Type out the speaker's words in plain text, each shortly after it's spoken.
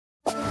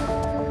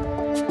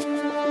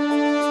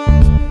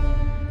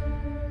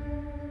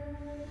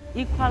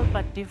Equal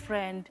but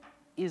different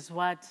is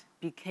what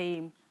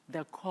became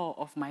the core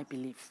of my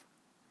belief.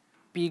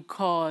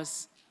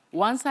 Because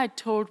once I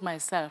told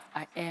myself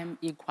I am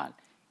equal,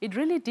 it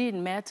really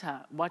didn't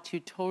matter what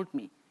you told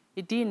me.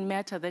 It didn't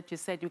matter that you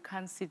said you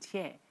can't sit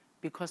here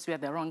because you are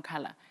the wrong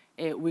color.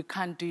 We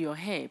can't do your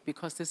hair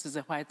because this is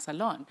a white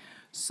salon.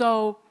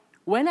 So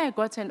when I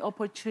got an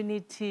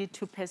opportunity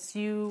to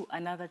pursue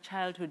another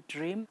childhood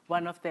dream,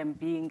 one of them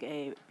being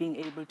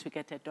able to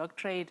get a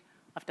doctorate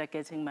after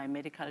getting my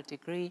medical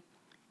degree,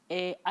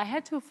 I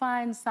had to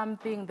find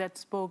something that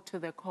spoke to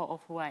the core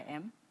of who I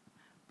am,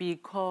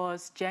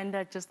 because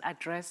gender just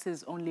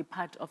addresses only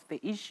part of the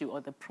issue or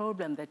the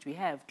problem that we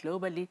have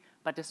globally,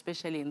 but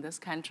especially in this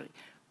country,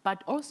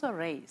 but also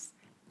race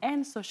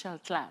and social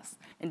class.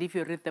 And if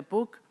you read the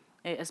book,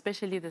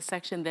 especially the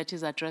section that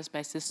is addressed by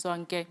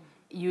Sisonke,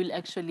 you'll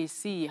actually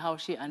see how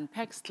she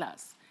unpacks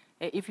class.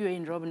 If you're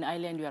in Robben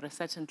Island, you are a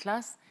certain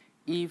class.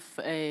 If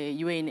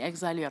you are in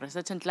exile, you are a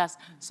certain class.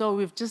 So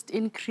we've just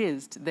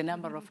increased the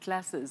number of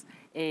classes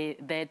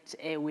that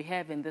we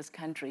have in this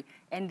country.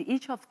 And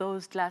each of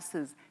those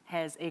classes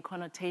has a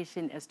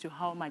connotation as to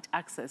how much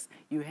access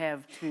you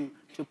have to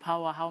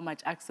power, how much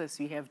access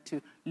you have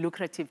to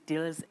lucrative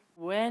deals.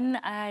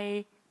 When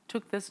I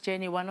took this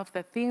journey, one of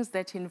the things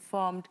that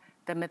informed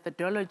the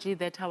methodology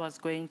that I was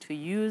going to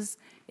use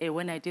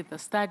when I did the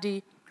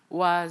study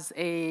was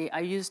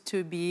I used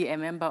to be a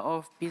member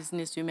of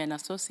Business Women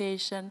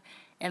Association,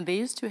 and they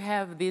used to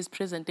have these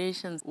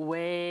presentations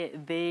where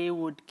they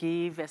would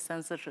give a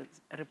census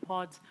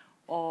report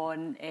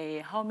on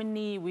how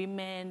many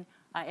women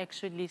are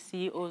actually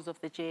CEOs of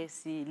the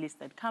JSE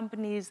listed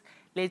companies.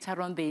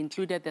 Later on, they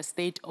included the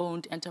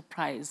state-owned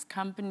enterprise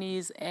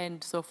companies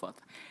and so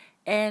forth.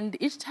 And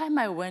each time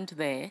I went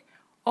there,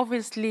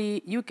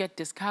 obviously you get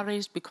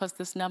discouraged because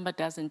this number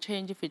doesn't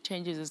change. If it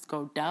changes, it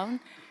goes down.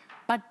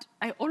 But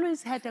I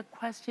always had a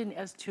question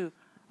as to,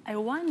 I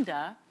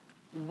wonder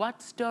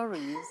what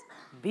stories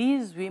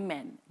these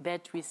women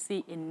that we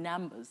see in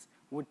numbers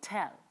would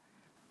tell.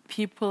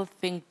 People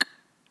think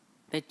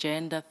the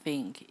gender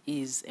thing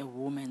is a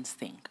woman's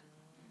thing,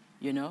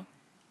 you know?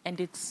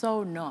 And it's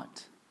so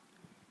not.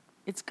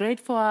 It's great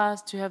for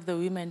us to have the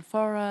women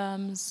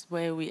forums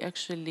where we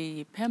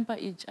actually pamper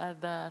each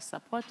other,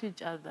 support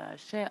each other,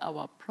 share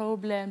our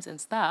problems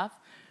and stuff,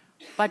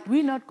 but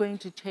we're not going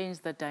to change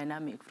the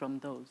dynamic from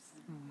those.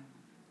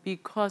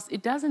 Because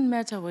it doesn't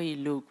matter where you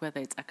look, whether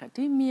it's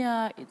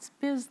academia, it's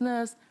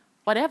business,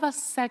 whatever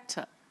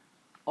sector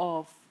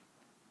of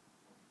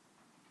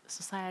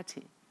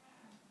society,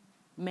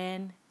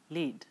 men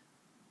lead.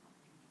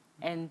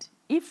 And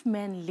if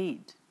men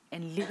lead,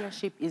 and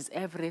leadership is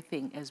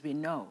everything, as we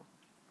know,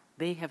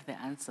 they have the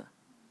answer.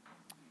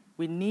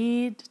 We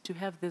need to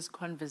have these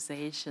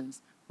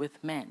conversations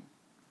with men.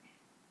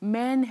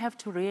 Men have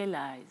to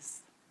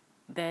realize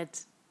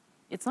that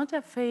it's not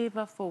a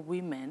favor for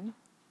women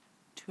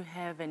to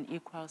have an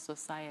equal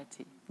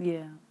society.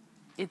 Yeah.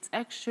 It's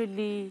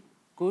actually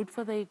good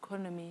for the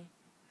economy,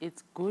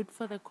 it's good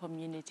for the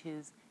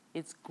communities,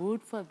 it's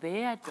good for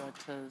their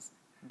daughters,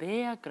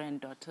 their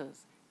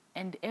granddaughters,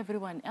 and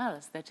everyone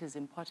else that is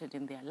important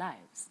in their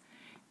lives.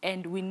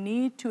 And we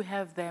need to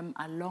have them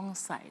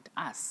alongside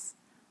us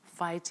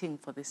fighting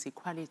for this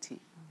equality.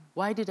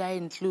 Why did I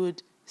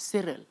include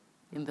Cyril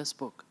in this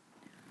book?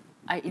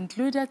 I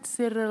included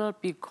Cyril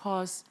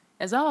because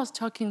as I was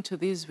talking to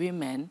these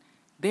women,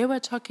 they were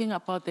talking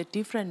about the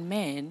different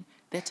men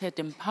that had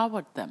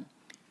empowered them.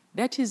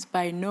 That is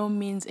by no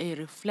means a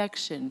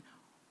reflection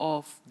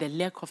of the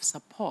lack of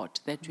support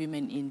that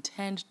women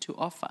intend to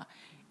offer.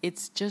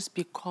 It's just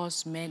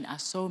because men are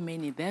so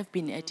many. They've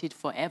been at it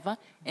forever,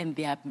 and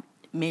they are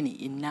many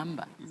in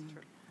number.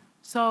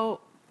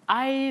 So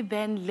I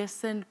then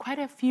listened. Quite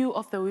a few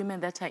of the women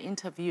that I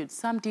interviewed,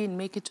 some didn't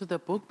make it to the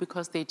book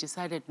because they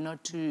decided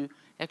not to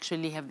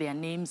actually have their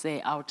names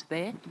out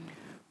there.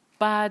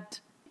 But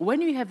when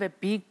you have a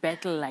big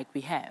battle like we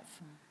have,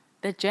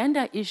 the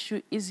gender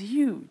issue is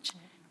huge.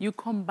 You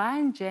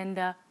combine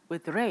gender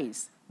with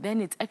race, then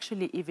it's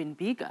actually even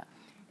bigger.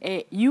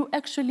 You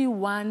actually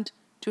want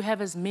to have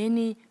as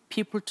many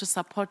people to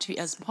support you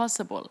as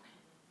possible.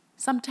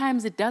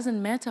 Sometimes it doesn't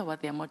matter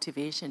what their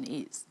motivation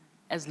is,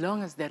 as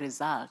long as the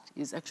result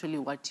is actually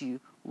what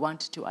you want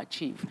to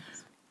achieve.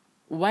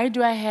 Why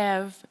do I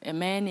have a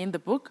man in the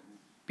book?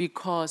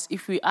 Because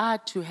if we are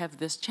to have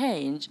this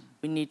change,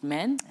 we need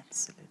men.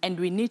 Absolutely. And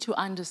we need to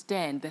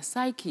understand the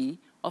psyche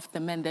of the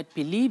men that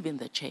believe in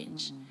the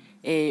change,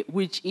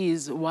 which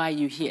is why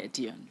you're here,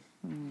 Dion.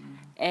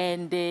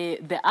 And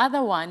the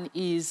other one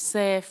is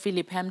Sir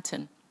Philip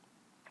Hampton.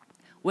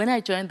 When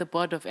I joined the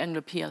board of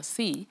Anglo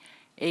PLC,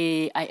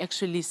 I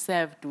actually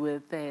served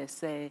with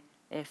Sir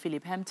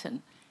Philip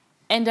Hampton.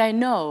 And I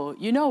know,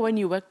 when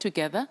you work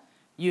together,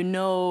 you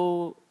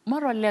know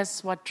more or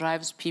less what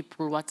drives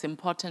people, what's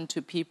important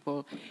to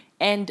people.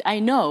 And I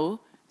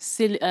know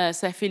Sir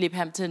Philip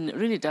Hampton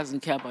really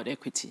doesn't care about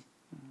equity.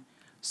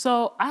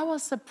 So I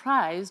was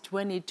surprised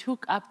when he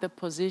took up the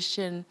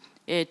position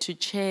to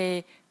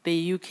chair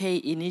the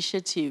UK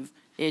initiative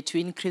to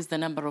increase the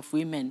number of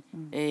women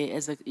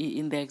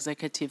in the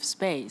executive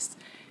space.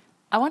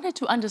 I wanted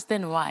to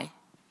understand why,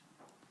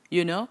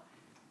 you know,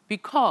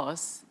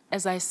 because,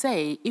 as I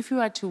say, if you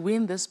are to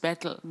win this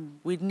battle,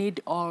 we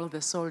need all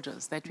the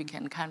soldiers that we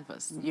can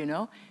canvass, you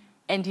know.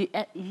 And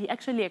he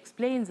actually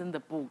explains in the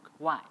book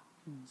why.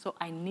 So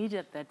I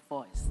needed that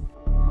voice.